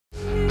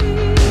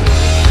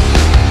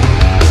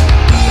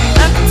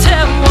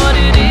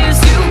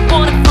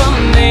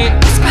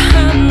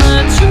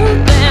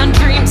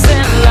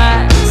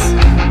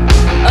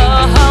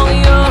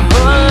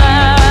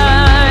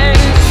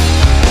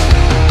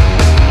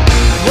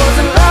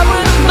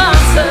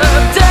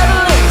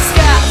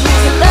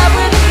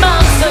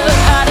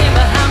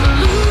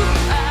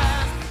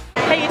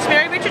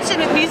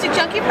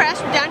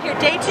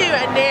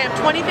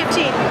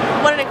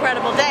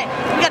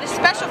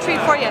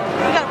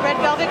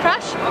Velvet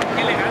Crush.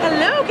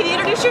 Hello, can you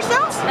introduce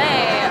yourselves?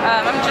 Hey,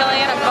 I'm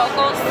Jillian, I'm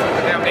vocals.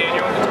 Yeah, I'm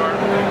Daniel, guitar.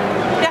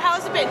 Now,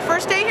 how's it been?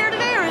 First day here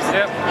today, or is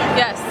it? Yep.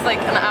 Yes, like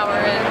an hour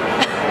in.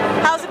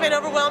 How's it been?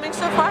 Overwhelming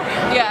so far?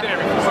 Yeah.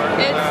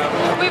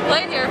 We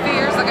played here a few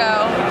years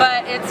ago,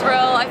 but it's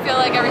real. I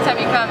feel like every time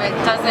you come, it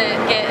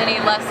doesn't get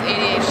any less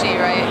ADHD,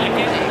 right?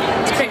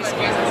 It's crazy.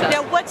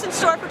 Now, what's in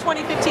store for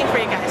 2015 for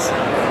you guys?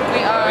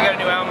 We got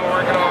a new album we're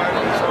working on,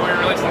 so we're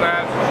releasing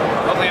that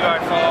hopefully by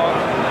fall.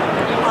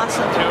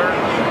 Awesome. Tour.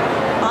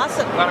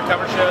 Awesome. A lot of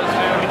cover shows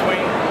too in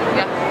between.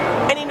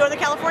 Yeah. Any Northern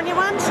California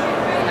ones?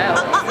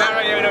 Not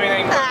right yet, we don't know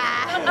anything.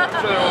 I'm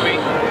sure there will be.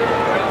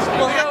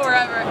 We'll go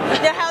wherever.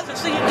 Now, how's it?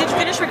 So, did you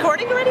finish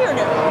recording already, or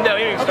no? No,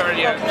 we haven't even started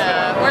yet.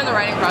 We're in the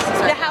writing process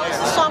right now. How has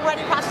the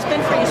songwriting process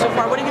been for you so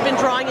far? What have you been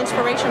drawing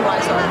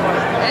inspiration-wise on?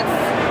 It's,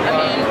 I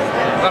mean,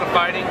 a lot of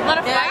fighting. A lot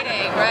of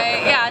fighting,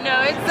 right? Yeah,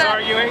 no, it's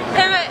arguing.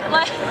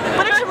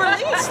 But it's a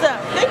release, though.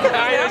 Think of it.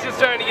 I was just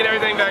trying to get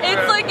everything back.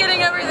 It's like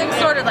getting everything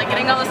sorted, like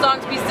getting all the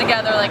songs pieced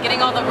together, like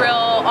getting all the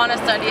real,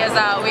 honest ideas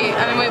out. We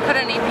put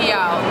an EP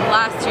out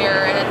last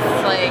year, and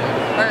it's like,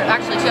 or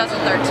actually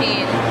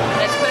 2013.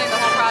 And it's putting the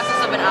whole process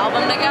of an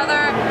album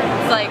together.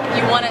 It's like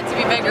you want it to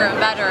be bigger and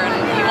better, and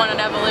you want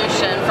an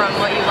evolution from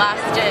what you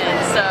last did.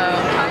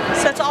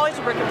 So it's always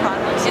a work in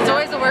progress. It's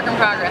always a work in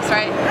progress,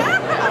 right?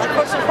 Of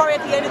course, probably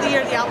at the end of the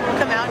year, the album will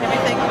come out and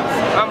everything.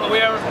 We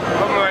have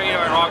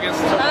in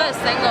August. A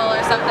single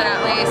or something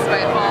at least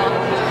by fall.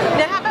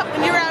 Now, how about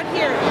when you're out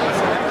here?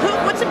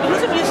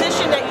 Who's a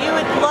musician that you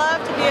would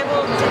love to be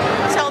able to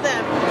tell them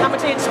how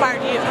much they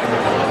inspired you?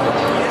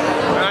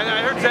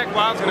 I heard Zach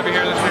Wild's going to be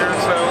here this year,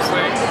 so we'll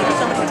see.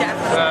 Somebody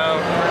definitely. So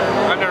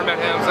I've never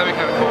met him, so that'd be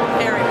kind of cool.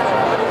 Very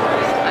cool.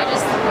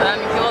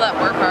 People that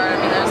work hard.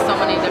 I mean, there's so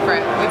many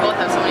different. We both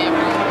have so many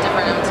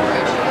different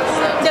inspirations.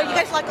 So. No, you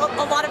guys like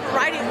a lot of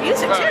variety of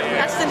music too.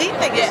 Yeah. That's the neat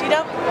thing. Is you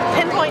don't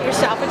pinpoint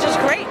yourself, which is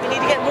great. We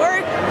need to get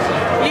more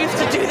used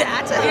to do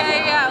that.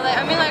 Yeah.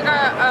 I mean, like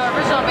our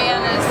original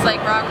band is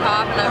like rock,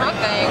 pop, and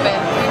everything, but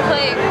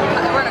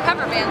we're in a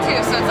cover band too,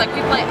 so it's like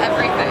we play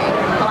everything.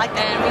 I like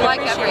that. And we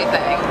like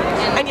everything.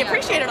 And you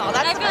appreciate it all.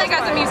 That's and I feel like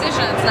as a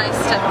musician, it's nice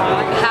to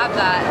have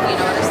that,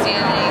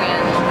 understanding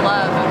and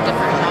love of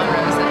different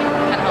genres. It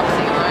kind of helps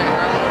you learn.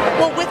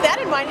 Well, with that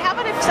in mind, how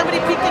about if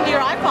somebody peeked into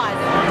your iPod?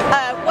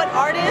 What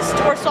artist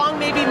or song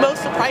may be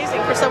most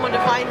surprising for someone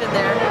to find in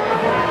there?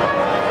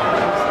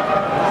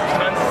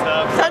 Tons of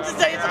stuff. Tons of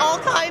stuff. It's all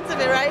kinds of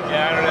it, right?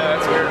 Yeah, I don't know.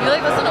 That's weird. You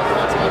like listen to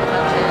old school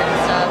production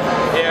and stuff?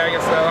 Yeah, I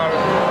guess so.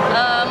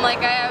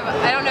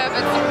 I don't know if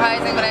it's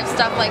surprising, but I have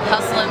stuff like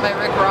Hustlin' by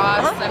Rick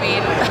Ross. I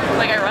mean,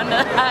 like I run to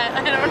that.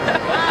 I don't know.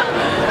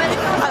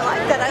 I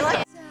like that. I like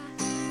that.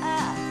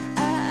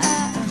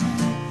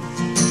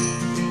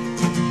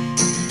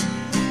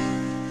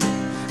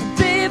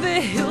 Baby,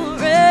 you're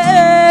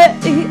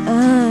ready.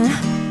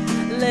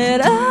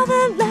 Let all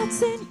the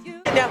lights in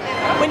you. Now,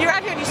 when you're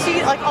out here and you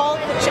see like all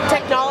the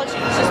technology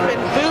has just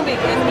been booming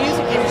in the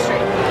music industry,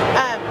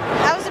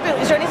 how has it been?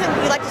 Is there anything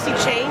you'd like to see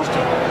changed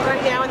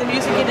right now in the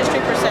music industry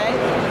per se?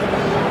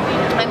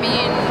 I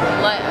mean,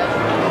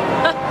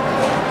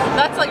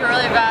 that's like a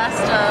really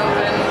vast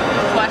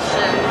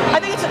question. I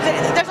think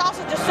there's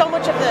also just so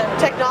much of the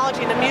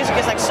technology and the music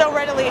is like so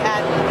readily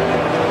at,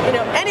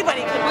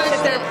 anybody can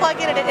sit there and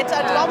plug in, and it's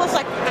almost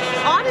like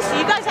honesty.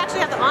 You guys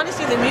actually have the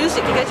honesty of the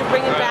music. You guys are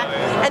bringing back,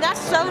 and that's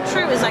so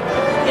true. Is like,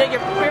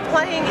 you're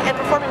playing and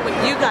performing what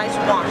you guys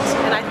want,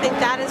 and I think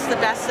that is the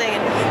best thing,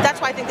 and that's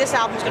why I think this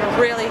album is going to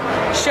really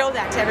show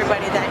that to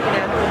everybody that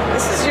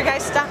this is your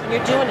guys' stuff and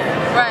you're doing it.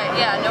 Right.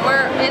 Yeah. No,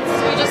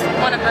 we just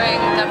want to bring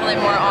definitely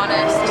more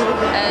honest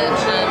and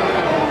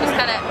just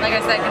kind of, like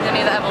I said,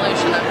 continue the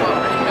evolution of what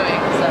we're doing.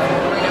 So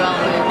we're new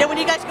element. Now, when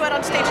you guys go out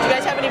on stage, do you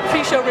guys have any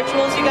pre-show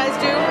rituals you guys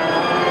do,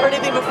 or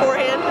anything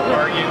beforehand?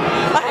 Argue,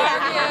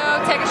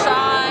 take a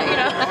shot,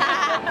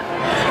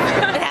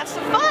 and have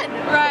some fun.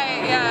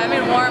 Right. Yeah. I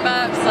mean,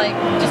 warm-ups, like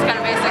just kind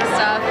of basic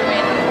stuff.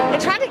 And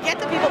trying to get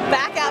the people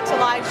back out to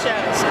live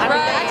shows. I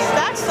mean,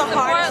 that's the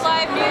hardest. Support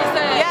live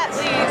music. Yes.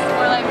 Please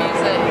support live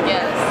music.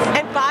 Yes.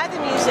 And buy the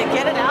music,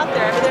 get it out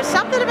there. I mean, there's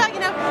something about,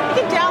 you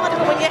can download it,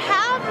 but when you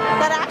have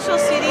that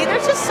actual CD,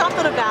 there's just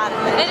something about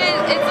it.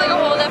 It's like a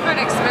whole different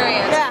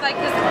experience. Yeah.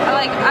 It's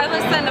like, I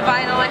listen to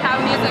vinyl, I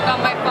have music on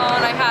my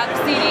phone, I have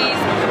CDs,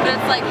 but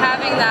it's like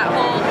having that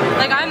whole,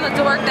 I'm the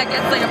dork that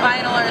gets like a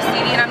vinyl or a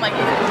CD, and I'm like,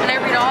 and I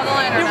read all the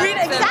liner notes. You read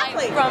it,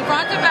 exactly. And, from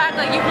front to back,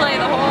 you play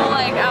the whole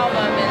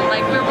album,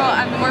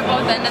 and we're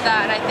both into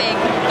that, and I think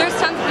there's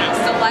tons of people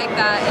still like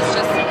that.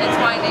 It's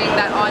finding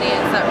that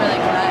audience that really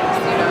connects,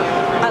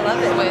 I love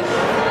it. With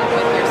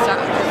your stuff.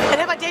 And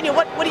how about Daniel?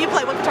 What do you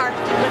play? What guitar?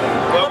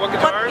 What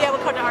guitars?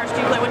 What guitars do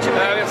you play? What's your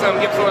I got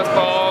some Gibson Les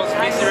Pauls,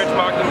 PC Rich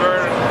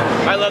Mockingbird.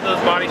 I love those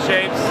body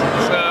shapes,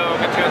 so I'll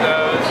get two of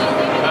those.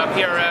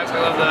 PRS, I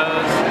love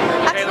those.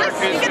 That's Taylor nice.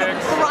 You get a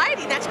Acoustics.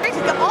 variety. That's great.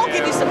 They all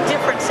give you some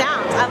different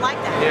sounds. I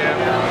like that. Yeah.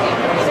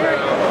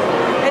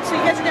 And so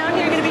you guys are down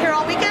here. You're going to be here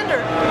all weekend,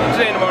 or?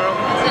 Today and tomorrow.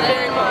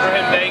 Today and tomorrow.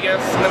 We're in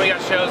Vegas, and then we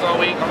got shows all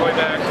week, all the way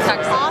back.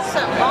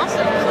 Awesome.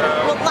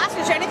 Well,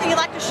 lastly, is there anything you'd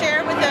like to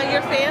share with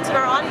your fans and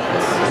our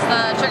audience?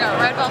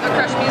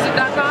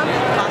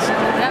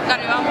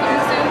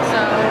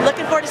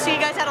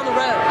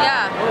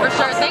 Yeah, for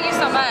sure. Thank you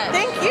so much.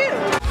 Thank you.